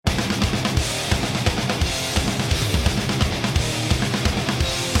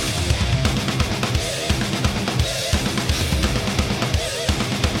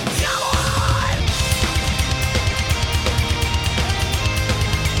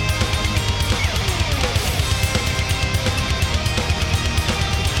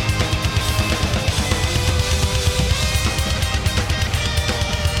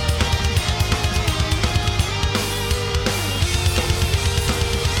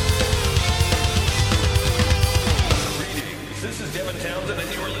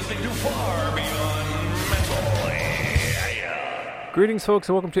Greetings, folks,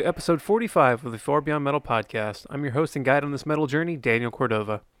 and welcome to episode 45 of the Far Beyond Metal podcast. I'm your host and guide on this metal journey, Daniel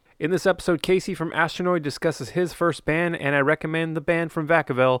Cordova. In this episode, Casey from Astronoid discusses his first band, and I recommend the band from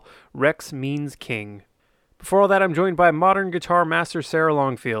Vacaville, Rex Means King. Before all that, I'm joined by modern guitar master Sarah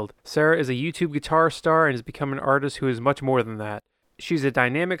Longfield. Sarah is a YouTube guitar star and has become an artist who is much more than that. She's a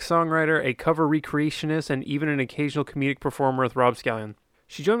dynamic songwriter, a cover recreationist, and even an occasional comedic performer with Rob Scallion.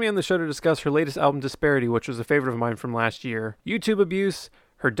 She joined me on the show to discuss her latest album, Disparity, which was a favorite of mine from last year, YouTube abuse,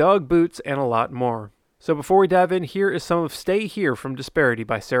 her dog Boots, and a lot more. So before we dive in, here is some of Stay Here from Disparity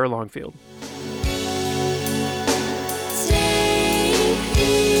by Sarah Longfield.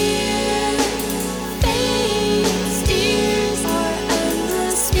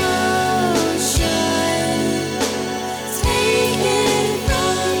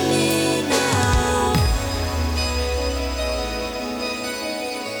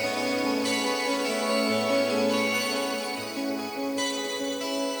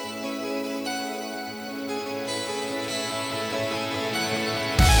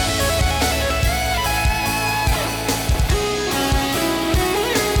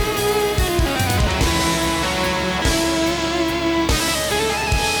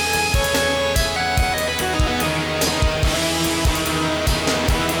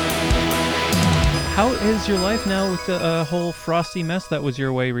 How is your life now with the whole frosty mess that was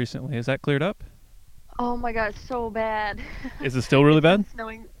your way recently? Is that cleared up? Oh my god, it's so bad. Is it still really It's bad?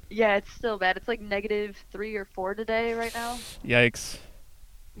 snowing. Yeah, it's still bad. It's like -3 or 4 today right now. Yikes.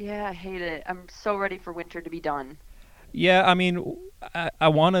 Yeah, I hate it. I'm so ready for winter to be done. Yeah, I mean, I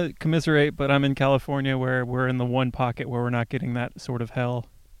want to commiserate, but I'm in California where we're in the one pocket where we're not getting that sort of hell.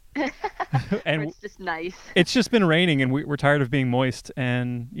 And it's just nice. it's just been raining, and we're tired of being moist,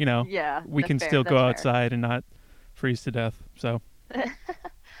 and, you know, Yeah, we that's can fair, still go that's fair. outside and not freeze to death. So,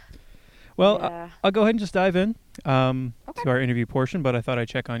 well, Yeah. I'll go ahead and just dive in Okay. to our interview portion, but I thought I'd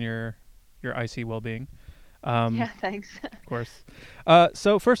check on your icy well-being. Yeah, thanks. Of course.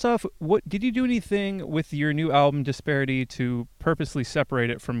 So first off, what did you do anything with your new album Disparity to purposely separate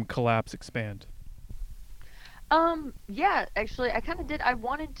it from Collapse Expand? Yeah, actually, I kind of did. I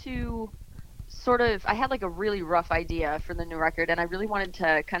wanted to I had like a really rough idea for the new record, and I really wanted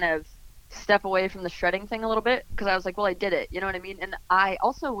to kind of step away from the shredding thing a little bit, because I was like, well, I did it, you know what I mean? And I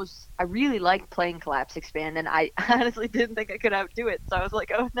really liked playing Collapse Expand, and I honestly didn't think I could outdo it, so I was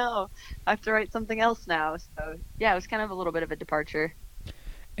like, oh no, I have to write something else now. So yeah, it was kind of a little bit of a departure.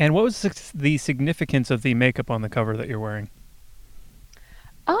 And what was the significance of the makeup on the cover that you're wearing?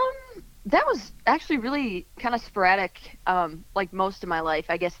 That was actually really kind of sporadic, like most of my life.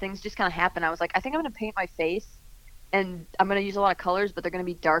 I guess things just kind of happen. I was like, I think I'm going to paint my face, and I'm going to use a lot of colors, but they're going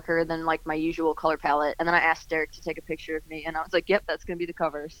to be darker than like my usual color palette. And then I asked Derek to take a picture of me, and I was like, yep, that's going to be the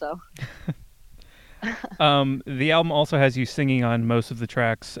cover. So The album also has you singing on most of the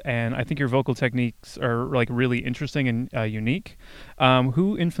tracks, and I think your vocal techniques are like really interesting and unique.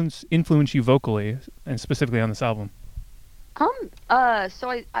 Who influenced you vocally, and specifically on this album?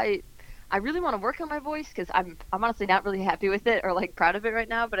 so I really want to work on my voice, because I'm honestly not really happy with it or like proud of it right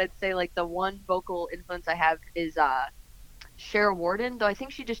now. But I'd say like the one vocal influence I have is Cher Warden, though I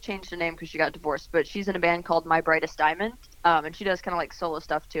think she just changed her name because she got divorced. But she's in a band called My Brightest Diamond, and she does kind of like solo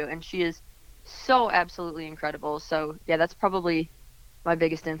stuff too, and she is so absolutely incredible. So yeah, that's probably my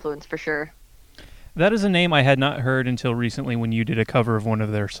biggest influence for sure. That is a name I had not heard until recently when you did a cover of one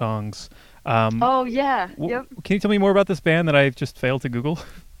of their songs. Oh yeah, yep. Can you tell me more about this band that I've just failed to Google?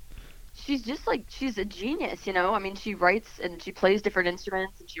 She's a genius, you know? I mean, she writes and she plays different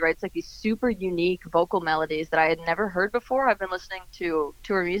instruments, and she writes like these super unique vocal melodies that I had never heard before. I've been listening to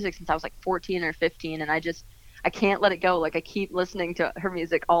her music since I was like 14 or 15, and I can't let it go. Like, I keep listening to her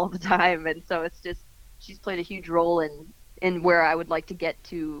music all the time, and so it's just, she's played a huge role in where I would like to get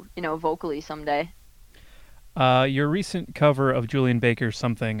to, you know, vocally someday. Your recent cover of Julian Baker's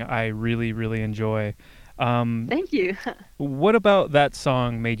Something I really, really enjoy. Thank you. What about that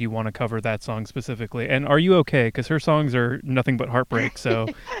song made you want to cover that song specifically? And are you okay? Because her songs are nothing but heartbreak. So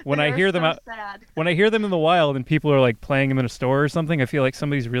when I hear them sad. when I hear them in the wild and people are like playing them in a store or something, I feel like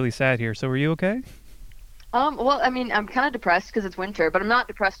somebody's really sad here. So are you okay? Well, I mean, I'm kind of depressed because it's winter, but I'm not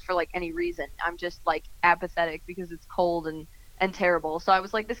depressed for like any reason. I'm just like apathetic because it's cold and terrible. So I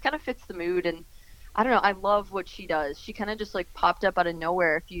was like, this kind of fits the mood, and I don't know, I love what she does. She kind of just like popped up out of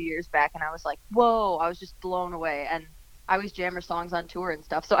nowhere a few years back, and I was like, whoa, I was just blown away. And I always jam her songs on tour and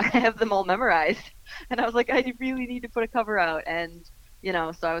stuff, so I have them all memorized. And I was like, I really need to put a cover out. And, you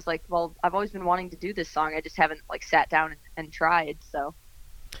know, so I was like, well, I've always been wanting to do this song. I just haven't like sat down and tried. So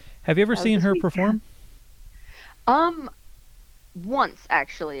Have you ever seen her perform? Once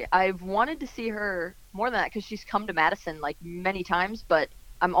actually. I've wanted to see her more than that because she's come to Madison like many times, but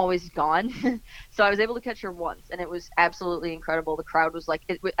I'm always gone. So I was able to catch her once, and it was absolutely incredible. The crowd was like,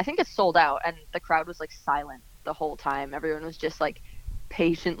 I think it sold out, and the crowd was like silent the whole time. Everyone was just like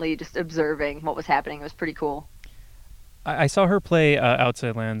patiently just observing what was happening. It was pretty cool. I saw her play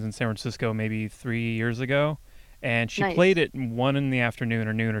Outside Lands in San Francisco maybe 3 years ago, and she Nice. played it 1 in the afternoon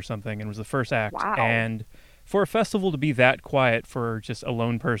or noon or something, and it was the first act. Wow. And for a festival to be that quiet for just a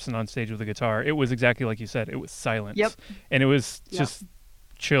lone person on stage with a guitar, it was exactly like you said. It was silence, Yep. and it was Yep. just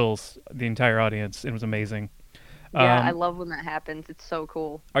chills the entire audience. It was amazing. Yeah, I Um, love when that happens. It's so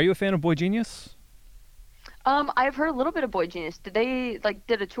cool. are you a fan of Boy Genius? I've heard a little bit of Boy Genius. Did they like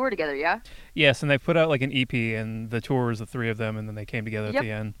did a tour together? Yeah. Yes, and they put out like an EP, and the tour was the three of them, and then they came together at Yep.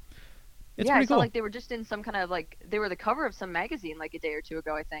 the end. It's Yeah, I pretty saw cool. like they were just in some kind of like they were the cover of some magazine like a day or two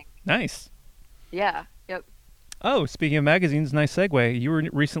ago, I think. Nice. Yeah. Yep. Oh, speaking of magazines, nice segue. You were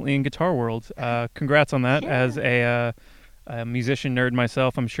recently in Guitar World. Congrats on that. As a musician nerd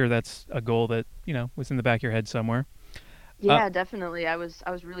myself, I'm sure that's a goal that was in the back of your head somewhere. Yeah, definitely. I was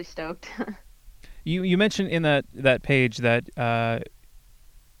really stoked. You mentioned in that page that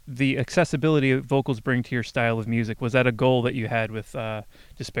the accessibility vocals bring to your style of music. Was that a goal that you had with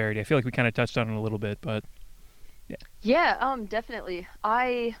Disparity? I feel like we kind of touched on it a little bit, but yeah. Yeah, definitely.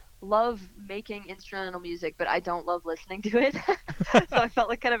 I love making instrumental music, but I don't love listening to it. So I felt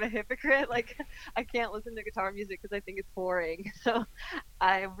like kind of a hypocrite. Like I can't listen to guitar music because I think it's boring. So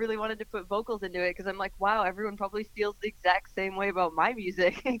I really wanted to put vocals into it because I'm like, wow, everyone probably feels the exact same way about my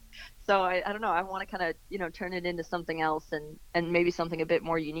music. So I don't know. I want to kind of turn it into something else and maybe something a bit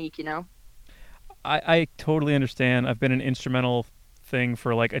more unique. I totally understand. I've been an instrumental thing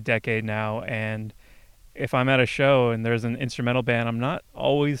for like a decade now, and if I'm at a show and there's an instrumental band, I'm not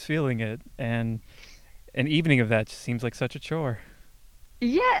always feeling it, and an evening of that just seems like such a chore.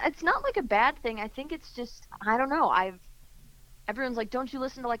 Yeah, it's not like a bad thing. I think it's just I don't know. Everyone's like, "Don't you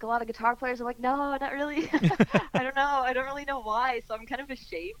listen to like a lot of guitar players?" I'm like, "No, not really." I don't know. I don't really know why. So I'm kind of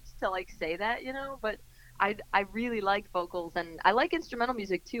ashamed to like say that. But I really like vocals and I like instrumental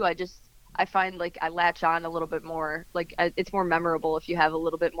music too. I find like I latch on a little bit more. Like it's more memorable if you have a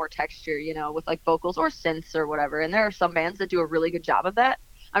little bit more texture, with like vocals or synths or whatever. And there are some bands that do a really good job of that.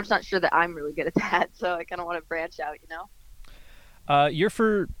 I'm just not sure that I'm really good at that. So I kind of want to branch out. You're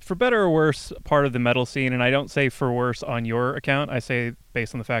for better or worse part of the metal scene, and I don't say for worse on your account. I say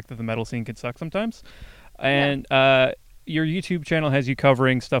based on the fact that the metal scene can suck sometimes. Yeah. And your YouTube channel has you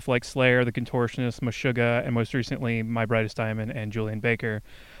covering stuff like Slayer, The Contortionist, Meshuggah, and most recently My Brightest Diamond and Julian Baker.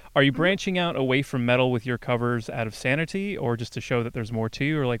 Are you branching out away from metal with your covers out of sanity, or just to show that there's more to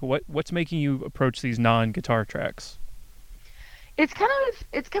you, or like what's making you approach these non-guitar tracks? It's kind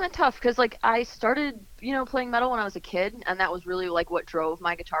of tough because like I started playing metal when I was a kid, and that was really like what drove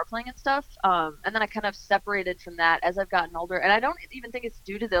my guitar playing and stuff. And then I kind of separated from that as I've gotten older, and I don't even think it's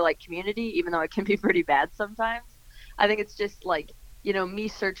due to the like community, even though it can be pretty bad sometimes. I think it's just like me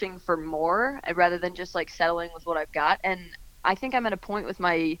searching for more rather than just like settling with what I've got. And I think I'm at a point with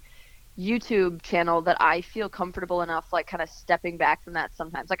my YouTube channel that I feel comfortable enough, like kind of stepping back from that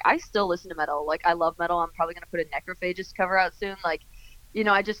sometimes. Like I still listen to metal. Like I love metal. I'm probably gonna put a Necrophagist cover out soon. Like,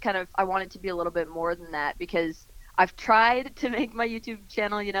 I just I want it to be a little bit more than that because I've tried to make my YouTube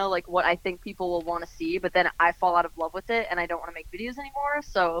channel, like what I think people will want to see, but then I fall out of love with it and I don't want to make videos anymore.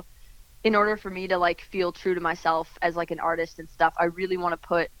 So in order for me to like feel true to myself as like an artist and stuff, I really want to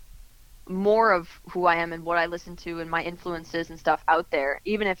put more of who I am and what I listen to and my influences and stuff out there,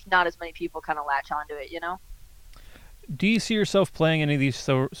 even if not as many people kind of latch onto it. Do you see yourself playing any of these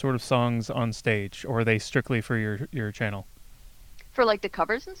sort of songs on stage, or are they strictly for your channel? For like the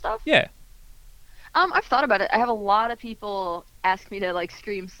covers and stuff. Yeah. I've thought about it. I have a lot of people ask me to like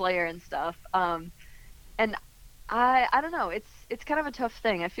scream Slayer and stuff. And I don't know. It's kind of a tough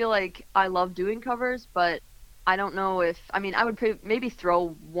thing. I feel like I love doing covers, but I don't know if I mean I would maybe throw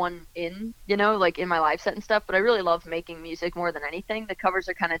one in, like in my live set and stuff. But I really love making music more than anything. The covers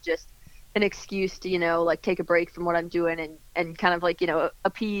are kind of just an excuse to like take a break from what I'm doing and kind of like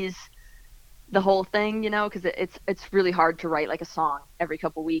appease the whole thing, because it's really hard to write like a song every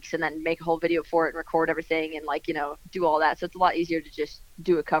couple weeks and then make a whole video for it and record everything and like do all that. So it's a lot easier to just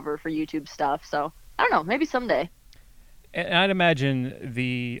do a cover for YouTube stuff. So I don't know, maybe someday. And I'd imagine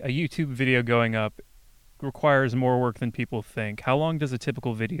a YouTube video going up requires more work than people think. How long does a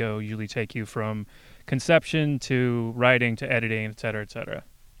typical video usually take you from conception to writing to editing, et cetera, et cetera?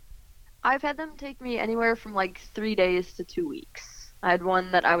 I've had them take me anywhere from like 3 days to 2 weeks. I had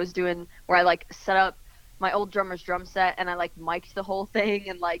one that I was doing where I like set up my old drummer's drum set, and I like mic'd the whole thing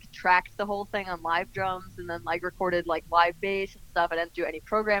and like tracked the whole thing on live drums, and then like recorded like live bass and stuff. I didn't do any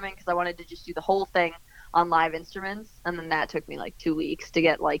programming because I wanted to just do the whole thing on live instruments, and then that took me like 2 weeks to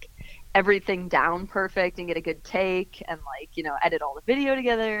get like everything down perfect and get a good take and like, you know, edit all the video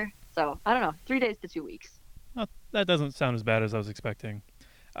together. So I don't know, 3 days to 2 weeks. Well, that doesn't sound as bad as I was expecting.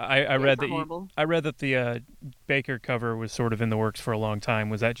 I Yeah, read it's that not horrible. I read that the Baker cover was sort of in the works for a long time.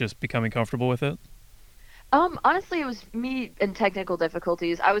 Was that just becoming comfortable with it? Honestly, it was me and technical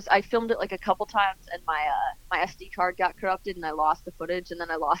difficulties. I filmed it like a couple times, and my SD card got corrupted, and I lost the footage, and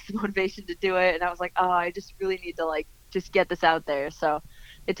then I lost the motivation to do it, and I was like, oh, I just really need to like just get this out there. So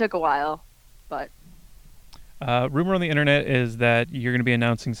it took a while, but Rumor on the internet is that you're going to be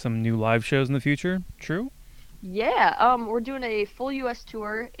announcing some new live shows in the future. True? yeah, we're doing a full U.S.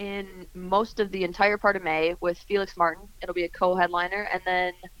 tour in most of the entire part of May with Felix Martin. It'll be a co-headliner, and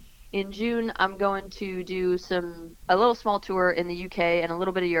then in June I'm going to do a little small tour in the UK and a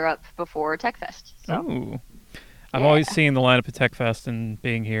little bit of Europe before TechFest. So Oh. I'm Yeah. always seeing the lineup at TechFest and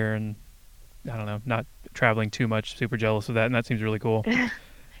being here and, I don't know, not traveling too much. Super jealous of that, and that seems really cool.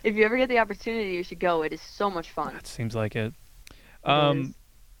 if you ever get the opportunity, you should go. It is so much fun. That seems like it. It is.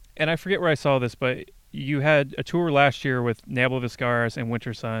 And I forget where I saw this, but you had a tour last year with Nabla Viscaris and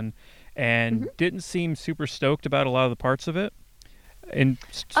Winter Sun, and didn't seem super stoked about a lot of the parts of it. And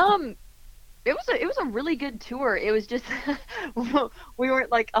It was a really good tour. It was just we weren't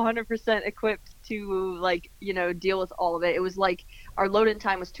like 100% equipped to like, you know, deal with all of it. It was like our load-in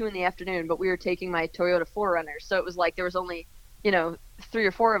time was 2 p.m, but we were taking my Toyota 4Runner, so it was like there was only, you know, 3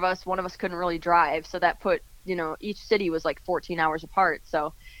 or 4 of us. One of us couldn't really drive, so that put, you know, each city was like 14 hours apart.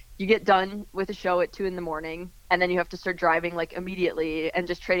 So you get done with a show at 2 a.m, and then you have to start driving like immediately and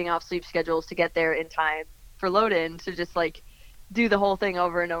just trading off sleep schedules to get there in time for load-in to just like do the whole thing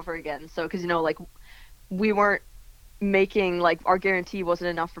over and over again. So because, you know, like we weren't making, like, our guarantee wasn't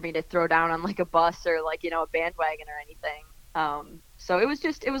enough for me to throw down on like a bus or like, you know, a bandwagon or anything. So it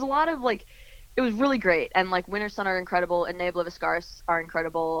was a lot of like, it was really great, and like Winter Sun are incredible and Nabla Viscaris are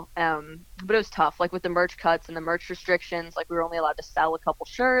incredible, but it was tough, like with the merch cuts and the merch restrictions. Like we were only allowed to sell a couple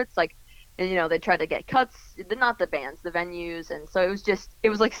shirts, like, and you know, they tried to get cuts, not the bands, the venues, and so it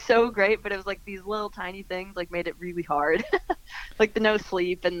was like so great, but it was like these little tiny things like made it really hard. Like the no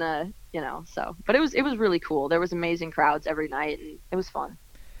sleep and the, you know, so, but it was really cool. There was amazing crowds every night, and it was fun.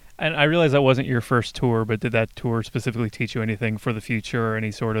 And I realize that wasn't your first tour, but did that tour specifically teach you anything for the future, or any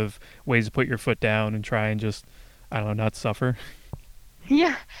sort of ways to put your foot down and try and just, I don't know, not suffer?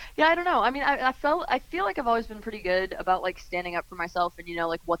 Yeah, I don't know. I mean, I feel like I've always been pretty good about like standing up for myself and, you know,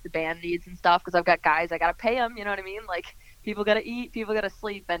 like what the band needs and stuff, because I've got guys, I gotta pay them, you know what I mean? Like people gotta eat, people gotta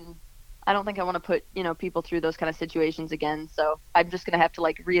sleep, and I don't think I want to put, you know, people through those kind of situations again. So I'm just gonna have to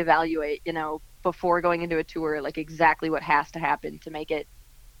like reevaluate, you know, before going into a tour, like exactly what has to happen to make it,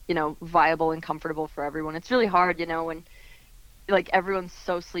 you know, viable and comfortable for everyone. It's really hard, you know, when like everyone's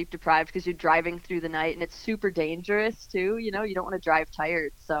so sleep deprived because you're driving through the night, and it's super dangerous too, you know, you don't want to drive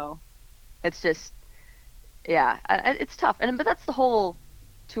tired. So it's just, yeah, it's tough. But that's the whole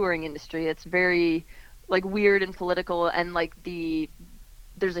touring industry. It's very like weird and political, and like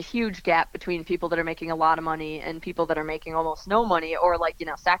there's a huge gap between people that are making a lot of money and people that are making almost no money, or like, you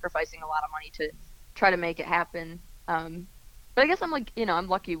know, sacrificing a lot of money to try to make it happen. But I guess I'm like, you know, I'm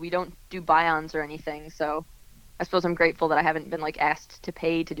lucky we don't do buy-ons or anything, so I suppose I'm grateful that I haven't been like asked to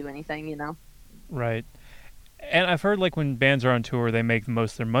pay to do anything, you know. Right. And I've heard like when bands are on tour, they make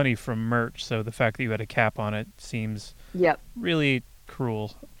most of their money from merch, so the fact that you had a cap on it seems really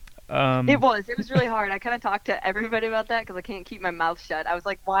cruel. It was really hard. I kind of talked to everybody about that because I can't keep my mouth shut. I was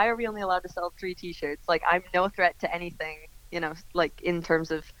like, why are we only allowed to sell 3 t-shirts? Like, I'm no threat to anything, you know, like in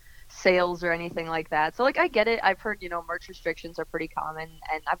terms of sales or anything like that. So like, I get it. I've heard, you know, merch restrictions are pretty common,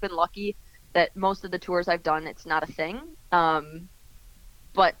 and I've been lucky that most of the tours I've done, it's not a thing.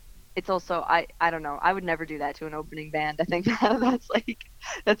 But it's also, I don't know, I would never do that to an opening band. I think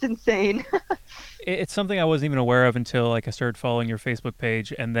that's insane. It's something I wasn't even aware of until like I started following your Facebook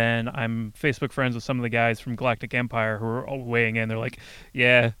page, and then I'm Facebook friends with some of the guys from Galactic Empire who are all weighing in. They're like,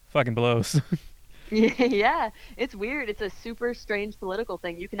 yeah, fucking blows. Yeah, it's weird. It's a super strange political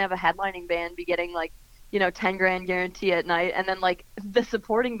thing. You can have a headlining band be getting like, you know, 10 grand guarantee at night, and then like the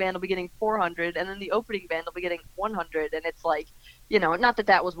supporting band will be getting 400, and then the opening band will be getting 100, and it's like, you know, not that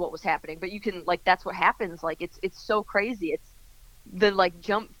that was what was happening, but you can, like, that's what happens. Like it's so crazy. It's the like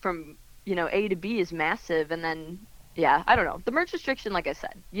jump from, you know, A to B is massive, and then yeah, I don't know. The merch restriction, like I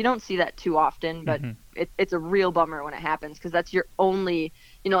said, you don't see that too often, but it's a real bummer when it happens, because that's your only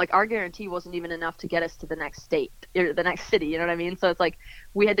like our guarantee wasn't even enough to get us to the next state or the next city, you know what I mean? So it's like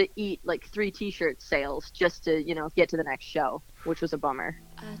we had to eat like 3 t-shirt sales just to, get to the next show, which was a bummer.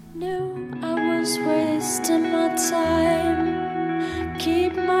 I knew I was wasting my time,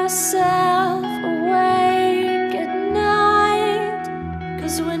 keep myself awake at night,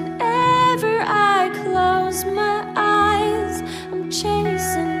 'cause whenever I close my eyes, I'm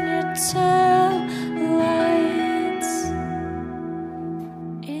chasing your tail lights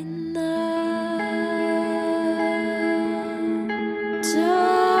in the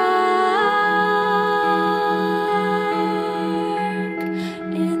dark,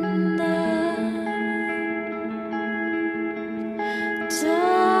 in the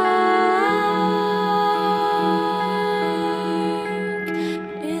dark,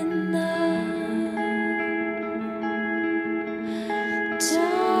 in the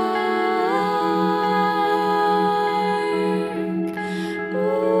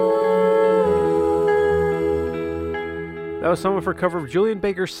That was some of her cover of Julian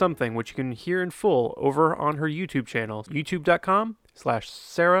Baker's Something, which you can hear in full over on her YouTube channel,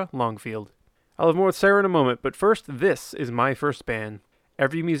 youtube.com/Sarah Longfield. I'll have more with Sarah in a moment, but first, this is my first band.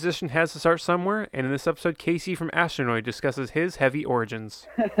 Every musician has to start somewhere, and in this episode, Casey from Astronoid discusses his heavy origins.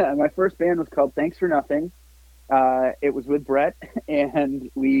 My first band was called Thanks for Nothing. It was with Brett, and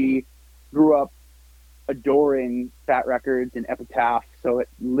we grew up adoring Fat Records and Epitaph, so it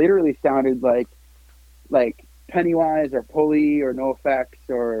literally sounded like Pennywise or Pulley or NoFX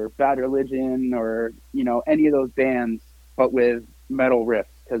or Bad Religion or, any of those bands, but with metal riffs,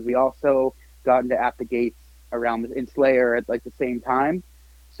 because we also got into At the Gates in Slayer at like the same time.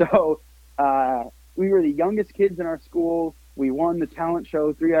 So we were the youngest kids in our school. We won the talent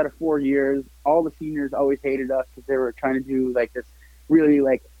show 3 out of 4 years. All the seniors always hated us because they were trying to do like this really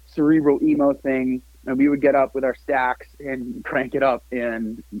like cerebral emo thing. And we would get up with our stacks and crank it up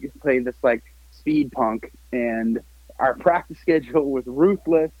and play this like speed punk. And our practice schedule was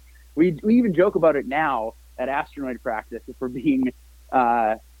ruthless. We even joke about it now at Astronoid practice if we're being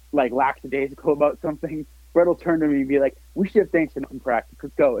like lackadaisical about something. Brett will turn to me and be like, "We should have Thanks for Nothing practice.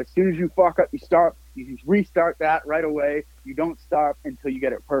 Let's go. As soon as you fuck up, you start. You restart that right away. You don't stop until you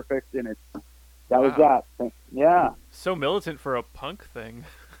get it perfect." And that was that. Yeah. So militant for a punk thing.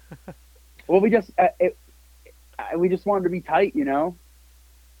 Well, we just wanted to be tight, Yeah,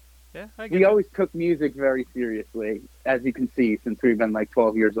 I get We it. always took music very seriously, as you can see, since we've been like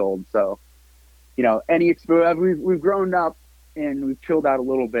 12 years old. So, any experience, we've grown up and we've chilled out a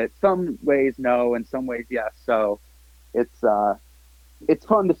little bit. Some ways no, and some ways yes. So it's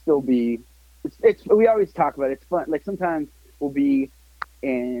fun to still be. We always talk about it. It's fun. Like sometimes we'll be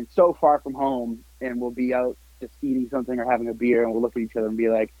so far from home and we'll be out just eating something or having a beer, and we'll look at each other and be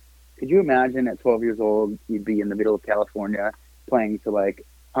like, "Could you imagine at 12 years old you'd be in the middle of California playing to like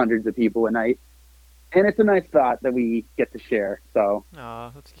hundreds of people a night?" And it's a nice thought that we get to share. So Aw,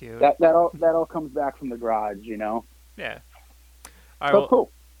 that's cute. that all comes back from the garage, Yeah. All right, So well, cool.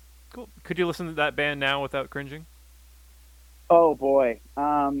 cool. Could you listen to that band now without cringing? Oh boy.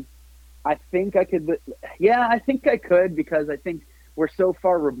 I think I could. Yeah, I think I could, because I think we're so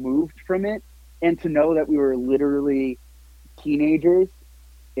far removed from it, and to know that we were literally teenagers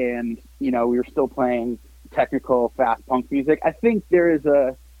and, we were still playing technical fast punk music. I think there is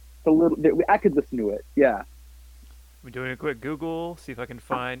I could listen to it. Yeah. I'm doing a quick Google, see if I can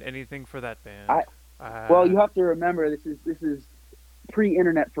find anything for that band. Well, you have to remember this is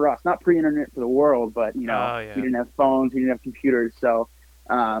pre-internet for us, not pre-internet for the world, but we didn't have phones, we didn't have computers. So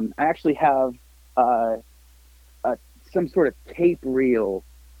I actually have some sort of tape reel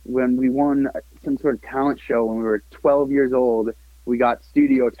when we won some sort of talent show when we were 12 years old. We got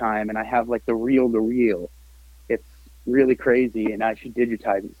studio time, and I have like the reel to reel. It's really crazy, and I should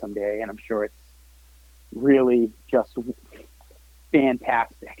digitize it someday, and I'm sure it's really just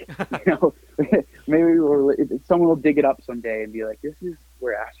fantastic. Maybe someone will dig it up someday and be like, "This is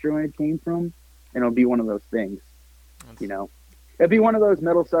where Astronoid came from," and it'll be one of those things. It'd be one of those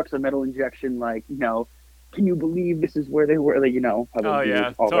Metal Sucks or Metal Injection, like, can you believe this is where they were? Like, how they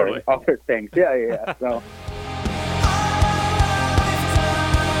do all their things. Yeah. So.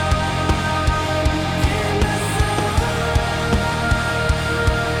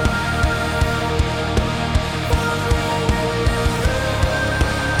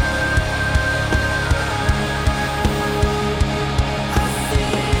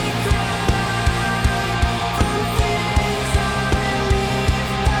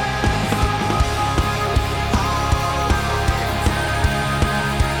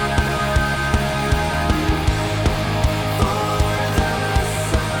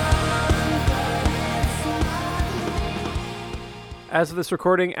 As of this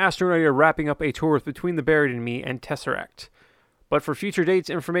recording, Astronoid are wrapping up a tour with Between the Buried and Me and Tesseract. But for future dates,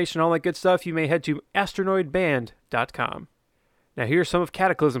 information, all that good stuff, you may head to astronoidband.com. Now here's some of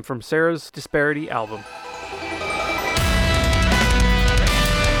Cataclysm from Sarah's Disparity album.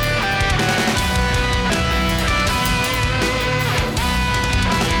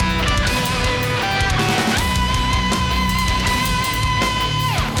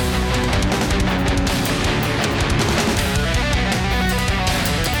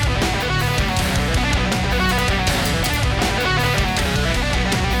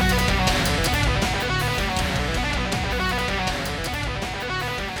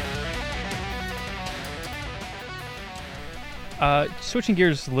 Switching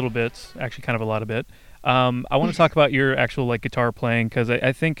gears a little bit, actually kind of a lot of bit, I want to talk about your actual like guitar playing, because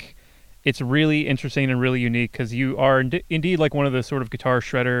I think it's really interesting and really unique, because you are indeed like one of the sort of guitar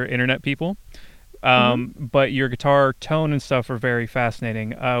shredder internet people, but your guitar tone and stuff are very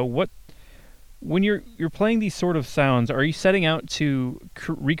fascinating. When you're playing these sort of sounds, are you setting out to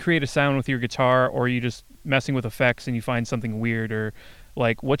recreate a sound with your guitar, or are you just messing with effects and you find something weird, or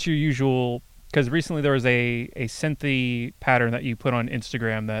like what's your usual? Because recently there was a synthy pattern that you put on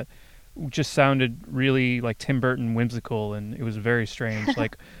Instagram that just sounded really like Tim Burton whimsical, and it was very strange.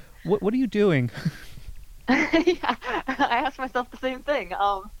 Like, what are you doing? Yeah, I asked myself the same thing.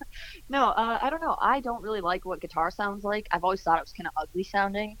 I don't know. I don't really like what guitar sounds like. I've always thought it was kind of ugly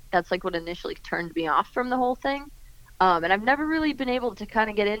sounding. That's like what initially turned me off from the whole thing. And I've never really been able to kind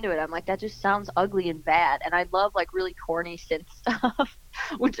of get into it. I'm like, that just sounds ugly and bad. And I love like really corny synth stuff,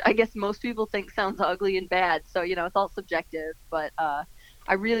 which I guess most people think sounds ugly and bad. So, you know, it's all subjective. But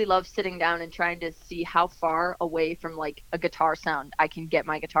I really love sitting down and trying to see how far away from like a guitar sound I can get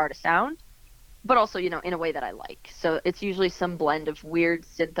my guitar to sound, but also, you know, in a way that I like. So it's usually some blend of weird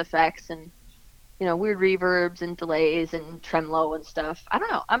synth effects and, you know, weird reverbs and delays and tremolo and stuff. I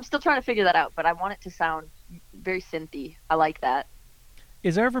don't know. I'm still trying to figure that out, but I want it to sound very synthy. I like that.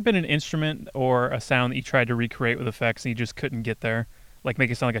 Has there ever been an instrument or a sound that you tried to recreate with effects and you just couldn't get there? Like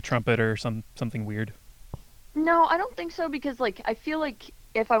make it sound like a trumpet or something weird? No, I don't think so, because like I feel like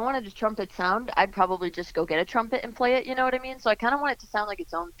if I wanted a trumpet sound, I'd probably just go get a trumpet and play it, you know what I mean? So I kind of want it to sound like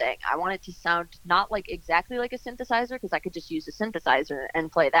its own thing. I want it to sound not like exactly like a synthesizer, because I could just use a synthesizer and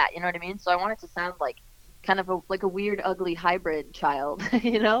play that, you know what I mean? So I want it to sound like kind of like a weird, ugly hybrid child,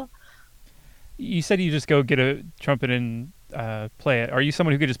 you know? You said you just go get a trumpet and play it. Are you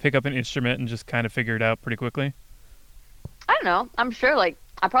someone who could just pick up an instrument and just kind of figure it out pretty quickly? I don't know. I'm sure like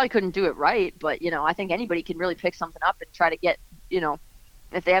I probably couldn't do it right, but, you know, I think anybody can really pick something up and try to get, you know,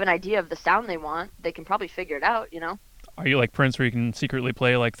 if they have an idea of the sound they want, they can probably figure it out, you know? Are you like Prince, where you can secretly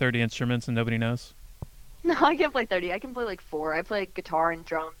play like 30 instruments and nobody knows? No, I can't play 30. I can play like 4. I play guitar and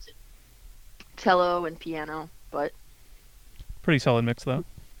drums and cello and piano, but... Pretty solid mix, though.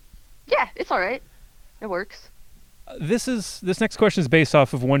 Yeah, it's all right. It works. This next question is based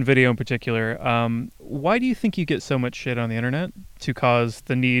off of one video in particular. Why do you think you get so much shit on the internet to cause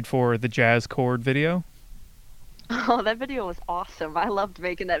the need for the jazz chord video? Oh, that video was awesome. I loved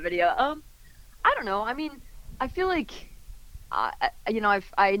making that video. I don't know. I mean, I feel like, you know,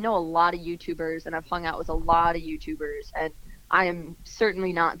 I know a lot of YouTubers, and I've hung out with a lot of YouTubers, and I am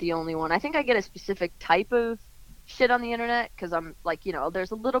certainly not the only one. I think I get a specific type of shit on the internet because I'm like, you know,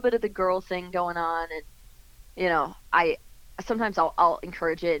 there's a little bit of the girl thing going on, and you know, sometimes I'll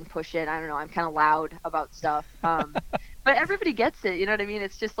encourage it and push it. I don't know. I'm kind of loud about stuff. But everybody gets it. You know what I mean?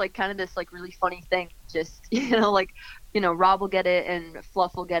 It's just like kind of this like really funny thing. Just, you know, like, you know, Rob will get it and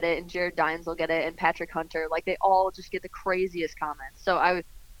Fluff will get it and Jared Dines will get it and Patrick Hunter. Like they all just get the craziest comments. So I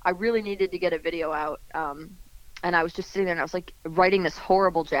really needed to get a video out. And I was just sitting there and I was like writing this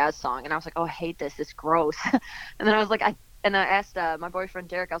horrible jazz song. And I was like, oh, I hate this. It's gross. And then I was like, I asked my boyfriend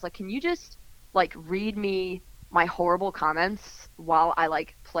Derek, I was like, can you just like read me my horrible comments while I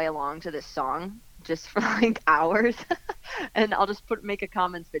like play along to this song just for like hours? And I'll just make a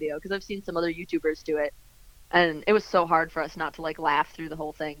comments video, because I've seen some other YouTubers do it, and it was so hard for us not to like laugh through the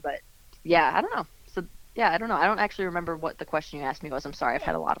whole thing. But yeah, I don't know. So yeah, I don't know. I don't actually remember what the question you asked me was. I'm sorry. I've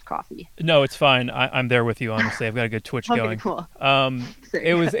had a lot of coffee. No, it's fine. I'm there with you, honestly. I've got a good Twitch Okay, going. cool.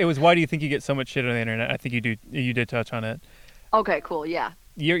 It was why do you think you get so much shit on the internet? I think you did touch on it. Okay, cool. Yeah.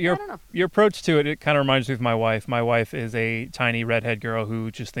 Your I don't know. Your approach to it kind of reminds me of my wife. My wife is a tiny redhead girl who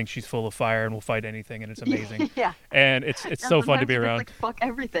just thinks she's full of fire and will fight anything, and it's amazing. Yeah. And it's so fun to be Sometimes you around. just, like, fuck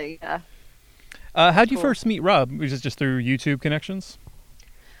everything. Yeah. How'd you Cool. first meet Rob? Was it just through YouTube connections?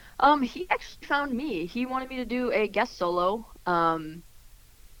 He actually found me. He wanted me to do a guest solo on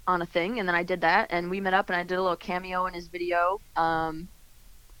a thing, and then I did that, and we met up, and I did a little cameo in his video. And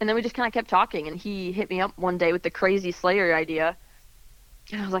then we just kind of kept talking, and he hit me up one day with the crazy Slayer idea.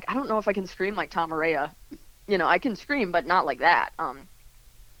 And I was like, I don't know if I can scream like Tom Araya. I can scream, but not like that.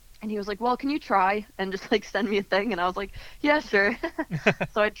 And he was like, well, can you try and just like send me a thing? And I was like, yeah, sure.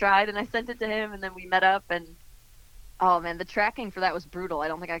 So I tried and I sent it to him, and then we met up, and oh man, the tracking for that was brutal. I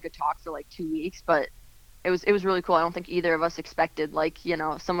don't think I could talk for like 2 weeks, but it was really cool. I don't think either of us expected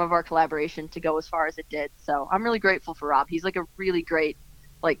some of our collaboration to go as far as it did. So I'm really grateful for Rob. He's like a really great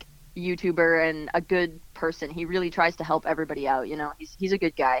like YouTuber and a good person. He really tries to help everybody out. He's a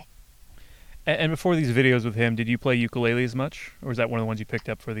good guy. And before these videos with him, did you play ukulele as much, or was that one of the ones you picked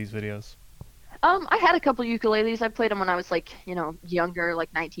up for these videos? I had a couple ukuleles. I played them when I was like, younger,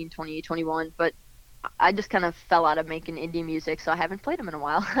 like 19, 20, 21, but I just kind of fell out of making indie music, so I haven't played them in a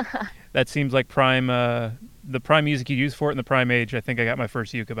while. That seems like the prime music you use for it in the prime age. I think I got my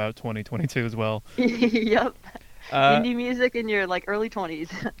first uke about 2022 as well. Yep. Indie music in your like early 20s.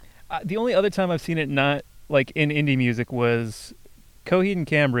 The only other time I've seen it not like in indie music was Coheed and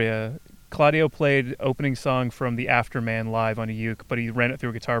Cambria. Claudio played opening song from the Afterman live on a uke, but he ran it through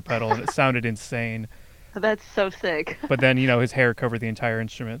a guitar pedal, and it sounded insane. That's so sick. But then, his hair covered the entire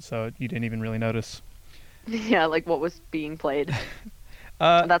instrument, so you didn't even really notice. Yeah, like what was being played.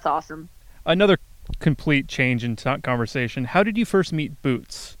 That's awesome. Another complete change in conversation. How did you first meet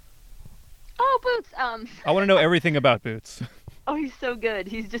Boots? Oh, Boots. I want to know everything about Boots. Oh, he's so good.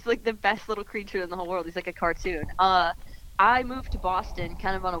 He's just like the best little creature in the whole world. He's like a cartoon. I moved to Boston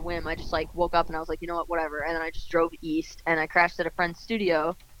kind of on a whim. I just like woke up and I was like, you know what, whatever. And then I just drove east and I crashed at a friend's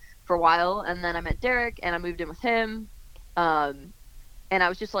studio for a while. And then I met Derek and I moved in with him. And I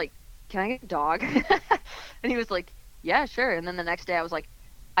was just like, can I get a dog? And he was like, yeah, sure. And then the next day I was like,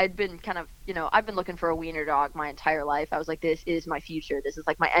 I'd been kind of, I've been looking for a wiener dog my entire life. I was like, this is my future. This is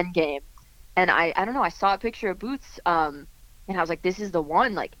like my end game. And I don't know, I saw a picture of Boots, and I was like, this is the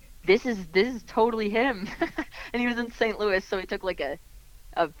one. Like, this is totally him. And he was in St. Louis, so we took like a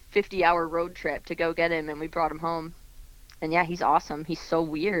 50-hour road trip to go get him, and we brought him home. And yeah, he's awesome. He's so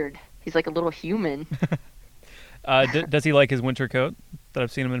weird. He's like a little human. Does he like his winter coat that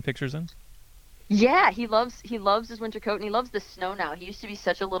I've seen him in pictures in? Yeah, he loves his winter coat, and he loves the snow now. He used to be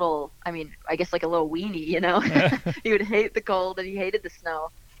such a little, I guess like a little weenie, He would hate the cold, and he hated the snow.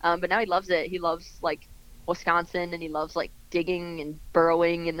 But now he loves it. He loves like Wisconsin, and he loves like digging and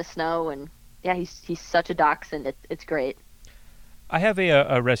burrowing in the snow, and yeah, he's such a dachshund. It's great. I have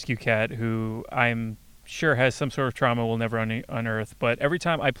a rescue cat who I'm sure has some sort of trauma we'll never unearth, but every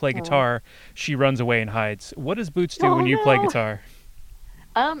time I play guitar, she runs away and hides. What does Boots do when you play guitar?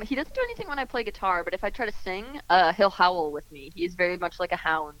 He doesn't do anything when I play guitar, but if I try to sing, he'll howl with me. He's very much like a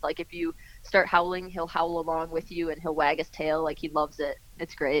hound. Like if you start howling, he'll howl along with you, and he'll wag his tail. Like he loves it.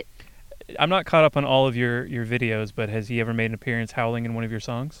 It's great. I'm not caught up on all of your videos, but has he ever made an appearance howling in one of your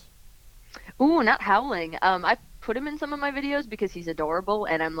songs? Ooh, not howling. I put him in some of my videos because he's adorable,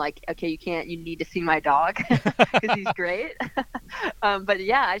 and I'm like, okay, you need to see my dog because he's great. But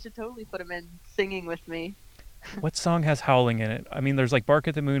yeah, I should totally put him in singing with me. What song has howling in it? I mean, there's like Bark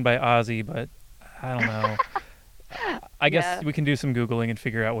at the Moon by Ozzy, but I don't know. I guess we can do some Googling and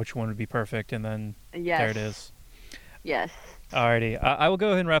figure out which one would be perfect, and then there it is. Yes. Alrighty. I will go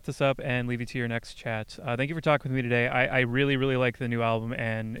ahead and wrap this up and leave you to your next chat. Thank you for talking with me today. I really, really like the new album,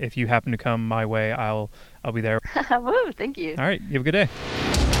 and if you happen to come my way, I'll be there. Woo, thank you. All right. You have a good day.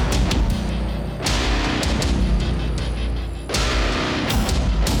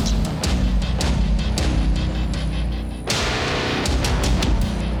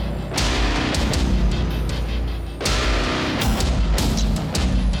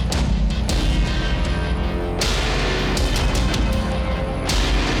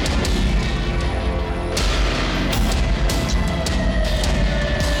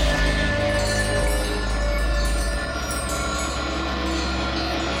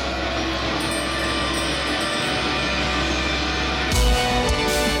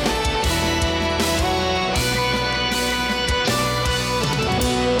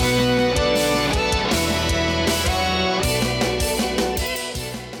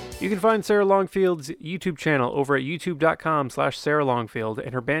 You can find Sarah Longfield's YouTube channel over at youtube.com/Sarah Longfield,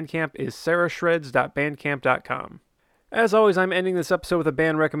 and her Bandcamp is sarahshreds.bandcamp.com. As always, I'm ending this episode with a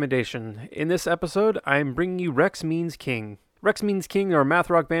band recommendation. In this episode, I'm bringing you Rex Means King. Rex Means King are a math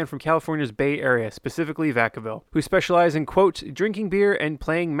rock band from California's Bay Area, specifically Vacaville, who specialize in, quote, drinking beer and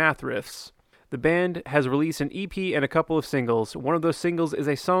playing math riffs. The band has released an EP and a couple of singles. One of those singles is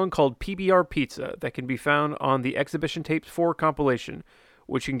a song called PBR Pizza that can be found on the Exhibition Tapes 4 compilation,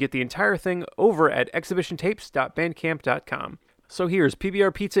 which you can get the entire thing over at exhibitiontapes.bandcamp.com. So here's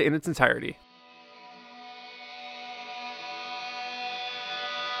PBR Pizza in its entirety.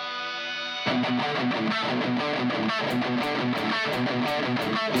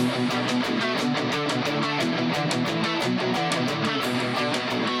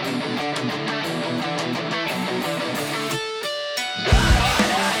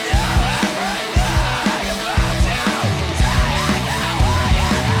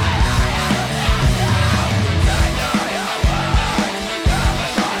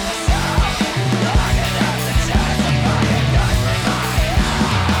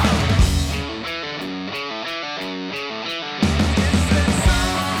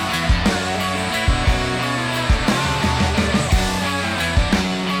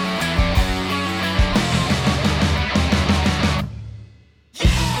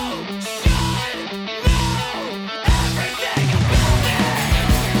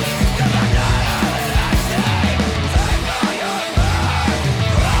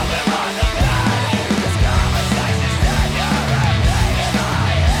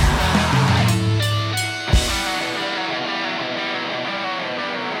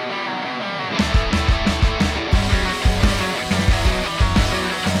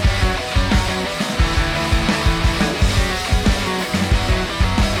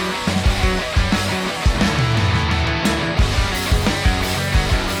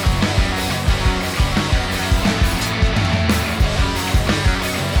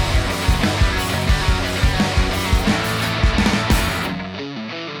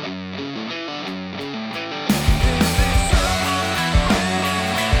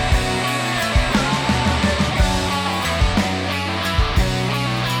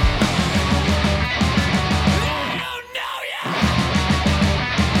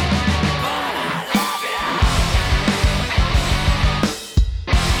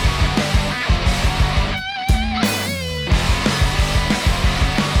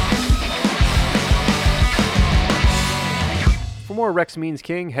 For more Rex Means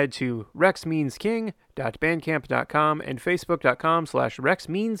King, head to rexmeansking.bandcamp.com and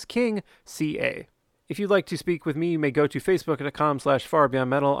facebook.com/rexmeanskingca. If you'd like to speak with me, you may go to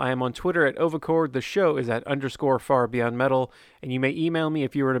facebook.com/farbeyondmetal. I am on Twitter at Ovacord. The show is at _farbeyondmetal. And you may email me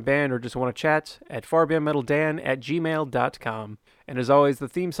if you're in a band or just want to chat at farbeyondmetaldan@gmail.com. And as always, the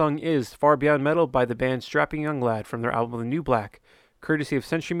theme song is Far Beyond Metal by the band Strapping Young Lad from their album The New Black, courtesy of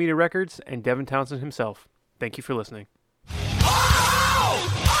Century Media Records and Devin Townsend himself. Thank you for listening.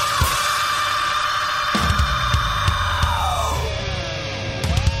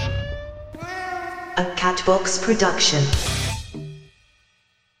 A Catbox production.